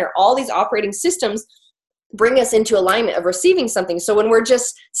perception center, all these operating systems bring us into alignment of receiving something. So when we're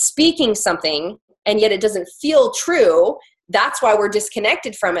just speaking something and yet it doesn't feel true, that's why we're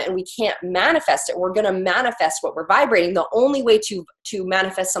disconnected from it and we can't manifest it. We're going to manifest what we're vibrating. The only way to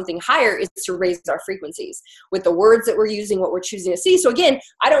manifest something higher is to raise our frequencies with the words that we're using, what we're choosing to see. So again,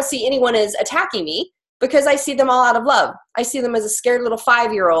 I don't see anyone as attacking me because I see them all out of love. I see them as a scared little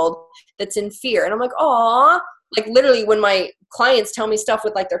 5-year-old that's in fear. And I'm like, aw, literally when my clients tell me stuff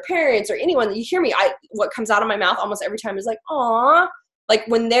with their parents or anyone that you hear me, what comes out of my mouth almost every time is like, aw.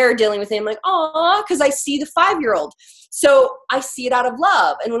 When they're dealing with it, I'm like, aw, because I see the 5-year-old. So I see it out of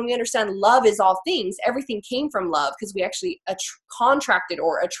love. And when we understand love is all things, everything came from love because we actually contracted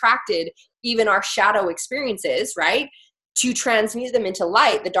or attracted even our shadow experiences, right? To transmute them into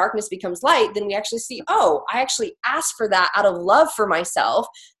light, the darkness becomes light. Then we actually see, I actually asked for that out of love for myself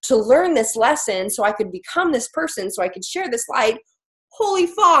to learn this lesson so I could become this person, so I could share this light. Holy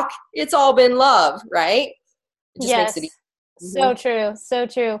fuck, it's all been love, right? It just makes it easy. So true. So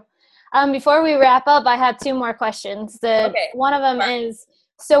true. Before we wrap up, I have 2 more questions. One of them is,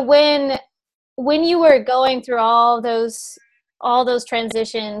 so when you were going through all those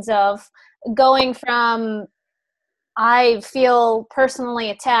transitions of going from I feel personally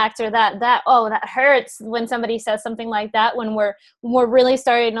attacked, or that hurts when somebody says something like that, when we're really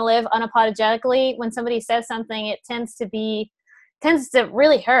starting to live unapologetically, when somebody says something, it tends to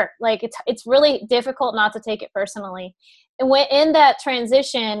really hurt. Like it's really difficult not to take it personally. And when in that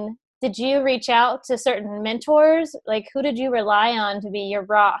transition, did you reach out to certain mentors? Like, who did you rely on to be your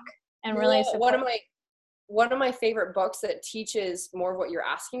rock and really support? One of my favorite books that teaches more of what you're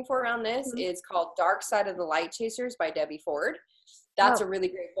asking for around this is called Dark Side of the Light Chasers by Debbie Ford. That's a really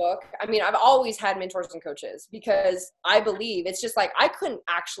great book. I mean, I've always had mentors and coaches because I believe it's just like I couldn't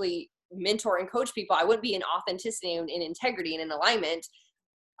actually mentor and coach people. I wouldn't be in authenticity and in integrity and in alignment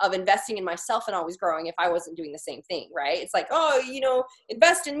of investing in myself and always growing if I wasn't doing the same thing, right? It's like, oh,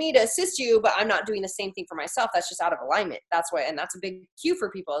 invest in me to assist you, but I'm not doing the same thing for myself. That's just out of alignment. That's why, and that's a big cue for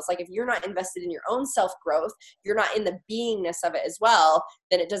people. It's like, if you're not invested in your own self-growth, you're not in the beingness of it as well,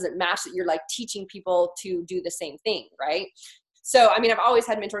 then it doesn't match that you're like teaching people to do the same thing, right? So, I mean, I've always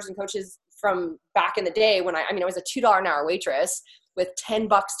had mentors and coaches from back in the day when I was a $2 an hour waitress with $10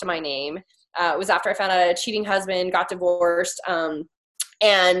 to my name. It was after I found out I had a cheating husband, got divorced,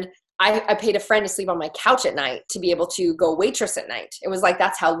 and I paid a friend to sleep on my couch at night to be able to go waitress at night. It was like,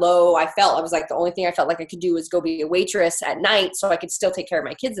 that's how low I felt. I was like, the only thing I felt like I could do was go be a waitress at night so I could still take care of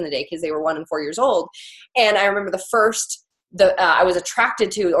my kids in the day because they were 1 and 4 years old. And I remember I was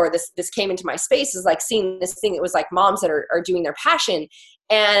attracted to, or this came into my space, is like seeing this thing. It was like moms that are doing their passion.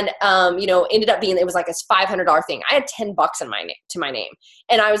 And, ended up being, it was like this $500 thing. I had $10 to my name.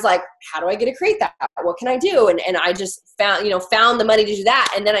 And I was like, how do I get to create that? What can I do? And I just found the money to do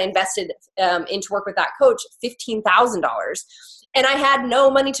that. And then I invested into work with that coach, $15,000. And I had no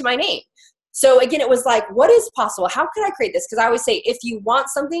money to my name. So again, it was like, what is possible? How can I create this? Because I always say, if you want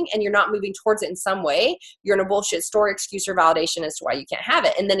something and you're not moving towards it in some way, you're in a bullshit story, excuse, or validation as to why you can't have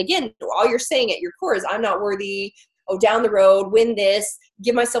it. And then again, all you're saying at your core is, I'm not worthy. Oh, down the road, win this,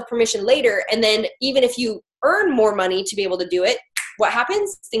 give myself permission later. And then even if you earn more money to be able to do it, what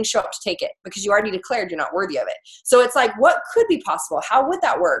happens? Things show up to take it because you already declared you're not worthy of it. So it's like, what could be possible? How would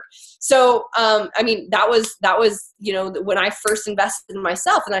that work? So, that was, when I first invested in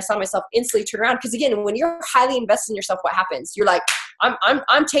myself and I saw myself instantly turn around. Because again, when you're highly invested in yourself, what happens? You're like,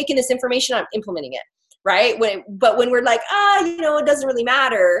 I'm taking this information, I'm implementing it. Right. But when we're like, it doesn't really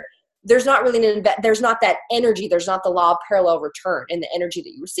matter. There's not really there's not that energy. There's not the law of parallel return in the energy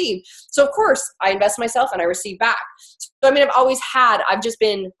that you receive. So of course I invest myself and I receive back. So, I've just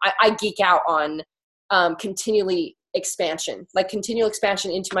been, I geek out on continual expansion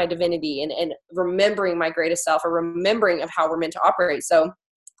into my divinity and remembering my greatest self, or remembering of how we're meant to operate. So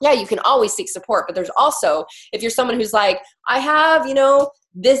yeah, you can always seek support, but there's also, if you're someone who's like, I have,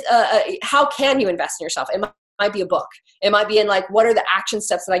 this, how can you invest in yourself? It might be a book. It might be in like, what are the action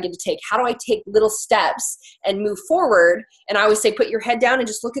steps that I get to take? How do I take little steps and move forward? And I always say, put your head down and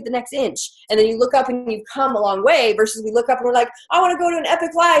just look at the next inch. And then you look up and you've come a long way, versus we look up and we're like, I want to go to an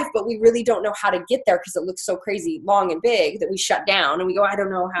epic life, but we really don't know how to get there because it looks so crazy, long and big, that we shut down and we go, I don't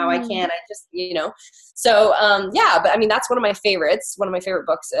know how I can. I just, So, but that's one of my favorites, one of my favorite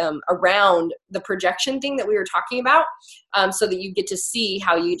books around the projection thing that we were talking about, so that you get to see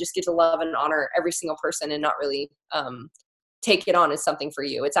how you just get to love and honor every single person and not really take it on as something for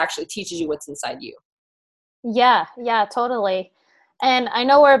you. It actually teaches you what's inside you. Yeah, totally. And I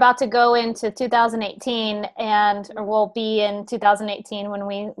know we're about to go into 2018, or we'll be in 2018 when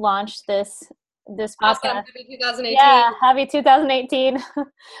we launch this podcast. Awesome. Happy 2018. Yeah, happy 2018.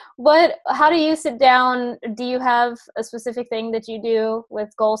 How do you sit down? Do you have a specific thing that you do with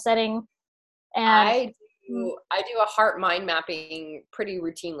goal setting? And I do a heart mind mapping pretty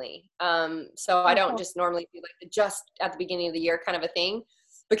routinely. So I don't just normally do like just at the beginning of the year kind of a thing,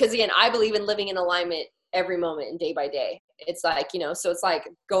 because again, I believe in living in alignment every moment and day by day. It's like, so it's like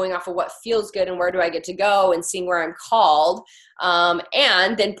going off of what feels good and where do I get to go, and seeing where I'm called.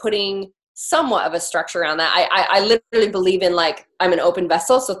 And then putting somewhat of a structure around that. I literally believe in, like, I'm an open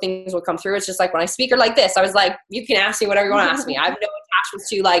vessel, so things will come through. It's just like when I speak or like this, I was like, you can ask me whatever you want to ask me. I have no attachments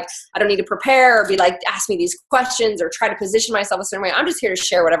to, like, I don't need to prepare or be like, ask me these questions or try to position myself a certain way. I'm just here to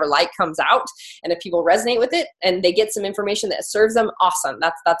share whatever light comes out. And if people resonate with it and they get some information that serves them, awesome.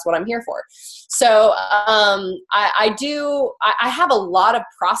 That's what I'm here for. So I have a lot of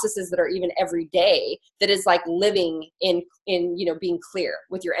processes that are even every day that is like living in being clear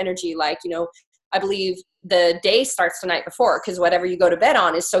with your energy. Like, I believe the day starts the night before, because whatever you go to bed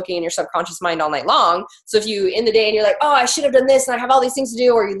on is soaking in your subconscious mind all night long. So if you in the day and you're like, oh, I should have done this and I have all these things to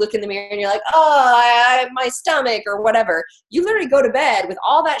do, or you look in the mirror and you're like, oh, I have my stomach or whatever, you literally go to bed with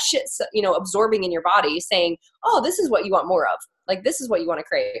all that shit, absorbing in your body, saying, oh, this is what you want more of. Like, this is what you want to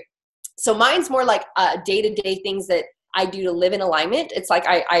create. So mine's more like day-to-day things that I do to live in alignment. It's like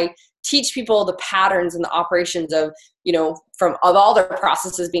I teach people the patterns and the operations of, of all their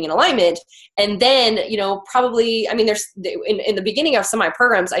processes being in alignment. And then, probably, I mean, there's in the beginning of some of my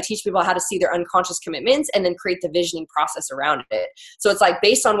programs, I teach people how to see their unconscious commitments and then create the visioning process around it. So it's like,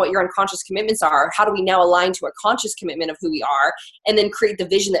 based on what your unconscious commitments are, how do we now align to a conscious commitment of who we are, and then create the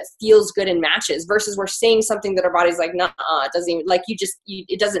vision that feels good and matches, versus we're saying something that our body's like, nah, it doesn't even, like,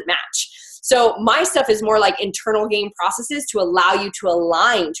 it doesn't match. So my stuff is more like internal game processes to allow you to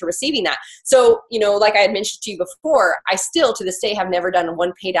align to receiving that. So, like I had mentioned to you before, I still to this day have never done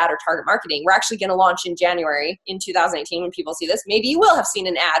one paid ad or target marketing. We're actually going to launch in January in 2018 when people see this. Maybe you will have seen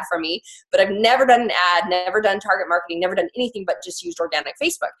an ad from me, but I've never done an ad, never done target marketing, never done anything but just used organic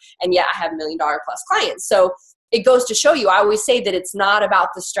Facebook. And yet I have $1 million plus clients. So it goes to show you, I always say that it's not about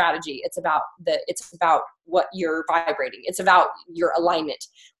the strategy. It's about what you're vibrating. It's about your alignment.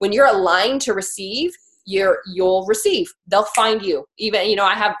 When you're aligned to receive, you'll receive. They'll find you. Even,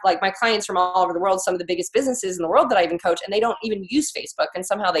 I have like my clients from all over the world, some of the biggest businesses in the world that I even coach, and they don't even use Facebook, and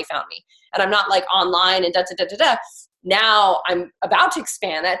somehow they found me. And I'm not like online and Now I'm about to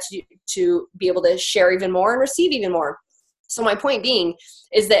expand that to be able to share even more and receive even more. So my point being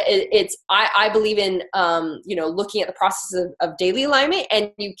is that I believe in, looking at the process of daily alignment,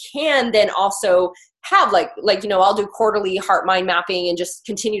 and you can then also have I'll do quarterly heart mind mapping and just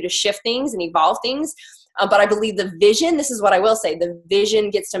continue to shift things and evolve things. But I believe the vision, this is what I will say, the vision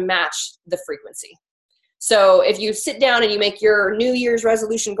gets to match the frequency. So if you sit down and you make your New Year's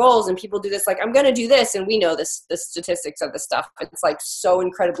resolution goals, and people do this, like, I'm going to do this, and we know the statistics of this stuff, it's like so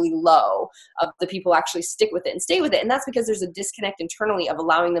incredibly low of the people actually stick with it and stay with it. And that's because there's a disconnect internally of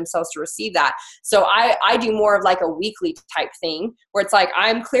allowing themselves to receive that. So I do more of like a weekly type thing where it's like,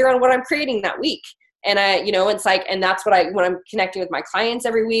 I'm clear on what I'm creating that week. And it's like, and that's what when I'm connecting with my clients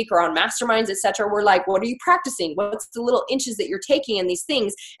every week or on masterminds, et cetera, we're like, what are you practicing? What's the little inches that you're taking in these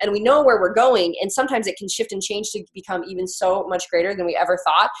things? And we know where we're going. And sometimes it can shift and change to become even so much greater than we ever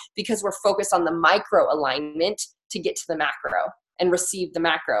thought, because we're focused on the micro alignment to get to the macro and receive the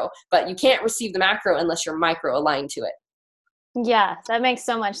macro. But you can't receive the macro unless you're micro aligned to it. Yeah, that makes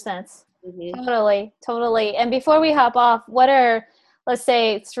so much sense. Mm-hmm. Totally. And before we hop off, what are, let's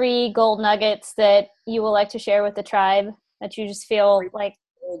say, 3 gold nuggets that you would like to share with the tribe that you just feel like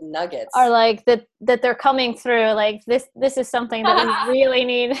gold nuggets are like that they're coming through? Like this is something that we really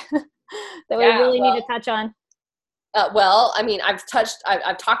need, that we really need to touch on. Well, I mean, I've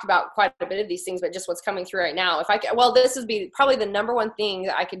talked about quite a bit of these things, but just what's coming through right now. This would be probably the number one thing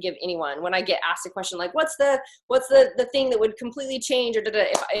that I could give anyone when I get asked a question like, what's the thing that would completely change, or if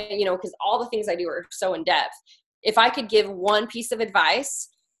because all the things I do are so in depth. If I could give one piece of advice,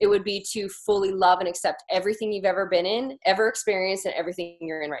 it would be to fully love and accept everything you've ever been in, ever experienced, and everything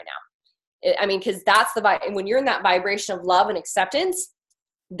you're in right now. Because that's when you're in that vibration of love and acceptance,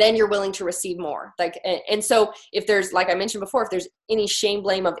 then you're willing to receive more. And so if there's, like I mentioned before, if there's any shame,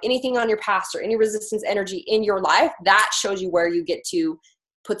 blame of anything on your past or any resistance energy in your life, that shows you where you get to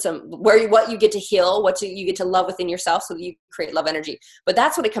what you get to heal, you get to love within yourself so that you create love energy. But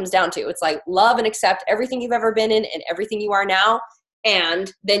that's what it comes down to. It's like love and accept everything you've ever been in and everything you are now.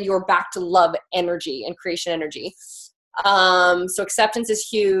 And then you're back to love energy and creation energy. So acceptance is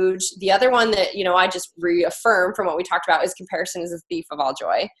huge. The other one that, I just reaffirm from what we talked about is comparison is the thief of all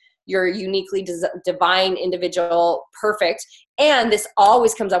joy. You're uniquely divine, individual, perfect. And this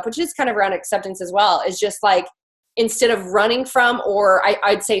always comes up, which is kind of around acceptance as well, is just like, instead of running from, or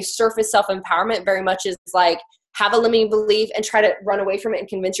I'd say surface self-empowerment very much is like, have a limiting belief and try to run away from it and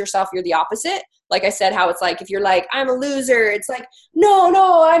convince yourself you're the opposite. Like I said, how it's like, if you're like, I'm a loser, it's like, no,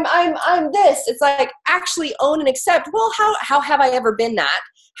 I'm this. It's like, actually own and accept. Well, how have I ever been that?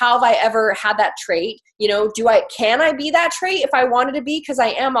 How have I ever had that trait? Can I be that trait if I wanted to be? Because I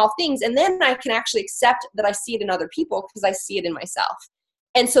am all things. And then I can actually accept that I see it in other people because I see it in myself.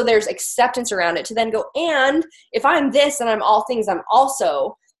 And so there's acceptance around it to then go, and if I'm this and I'm all things, I'm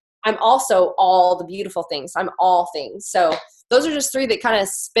also all the beautiful things. I'm all things. So those are just 3 that kind of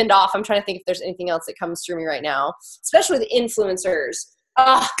spinned off. I'm trying to think if there's anything else that comes through me right now, especially the influencers.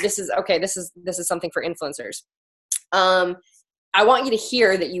 This is something for influencers. I want you to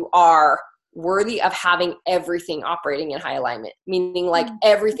hear that you are worthy of having everything operating in high alignment, meaning like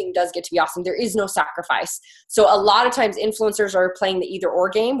everything does get to be awesome. There is no sacrifice. So a lot of times influencers are playing the either or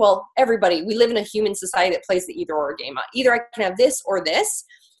game. Well, we live in a human society that plays the either or game. Either I can have this or this.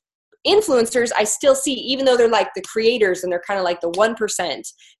 Influencers, I still see, even though they're like the creators and they're kind of like the 1%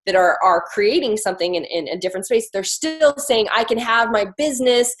 that are creating something in a different space, they're still saying, I can have my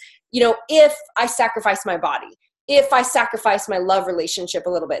business, if I sacrifice my body. if I sacrifice my love relationship a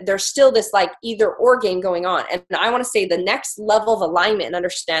little bit, there's still this like either or game going on. And I want to say the next level of alignment and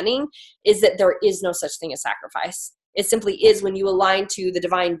understanding is that there is no such thing as sacrifice. It simply is when you align to the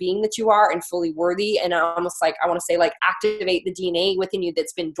divine being that you are and fully worthy, and almost like, I want to say, like, activate the DNA within you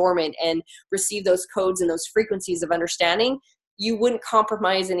that's been dormant and receive those codes and those frequencies of understanding. You wouldn't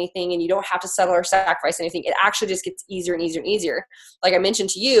compromise anything, and you don't have to settle or sacrifice anything. It actually just gets easier and easier and easier. Like I mentioned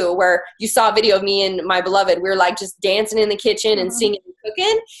to you, where you saw a video of me and my beloved, we were like just dancing in the kitchen and singing and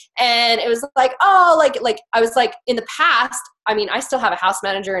cooking. And it was like, oh, like I was like, in the past, I mean, I still have a house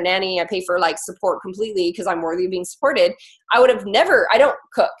manager and nanny. I pay for like support completely because I'm worthy of being supported. I would have never, I don't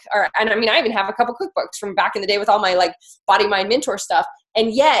cook. And I mean, I even have a couple cookbooks from back in the day with all my like body, mind, mentor stuff.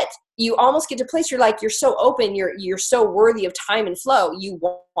 And yet you almost get to a place you're like, you're so open, you're so worthy of time and flow. You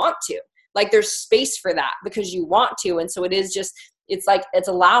want to, like, there's space for that because you want to. And so it is just, it's like, it's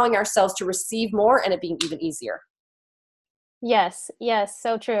allowing ourselves to receive more and it being even easier. Yes.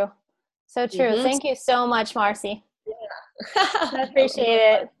 So true. So true. Mm-hmm. Thank you so much, Marcy. Yeah. I appreciate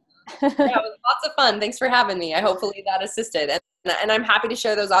it. Yeah, it was lots of fun. Thanks for having me. Hopefully that assisted. And I'm happy to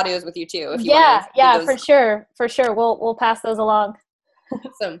share those audios with you too. If you yeah, for sure. For sure. We'll pass those along.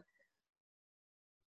 Awesome.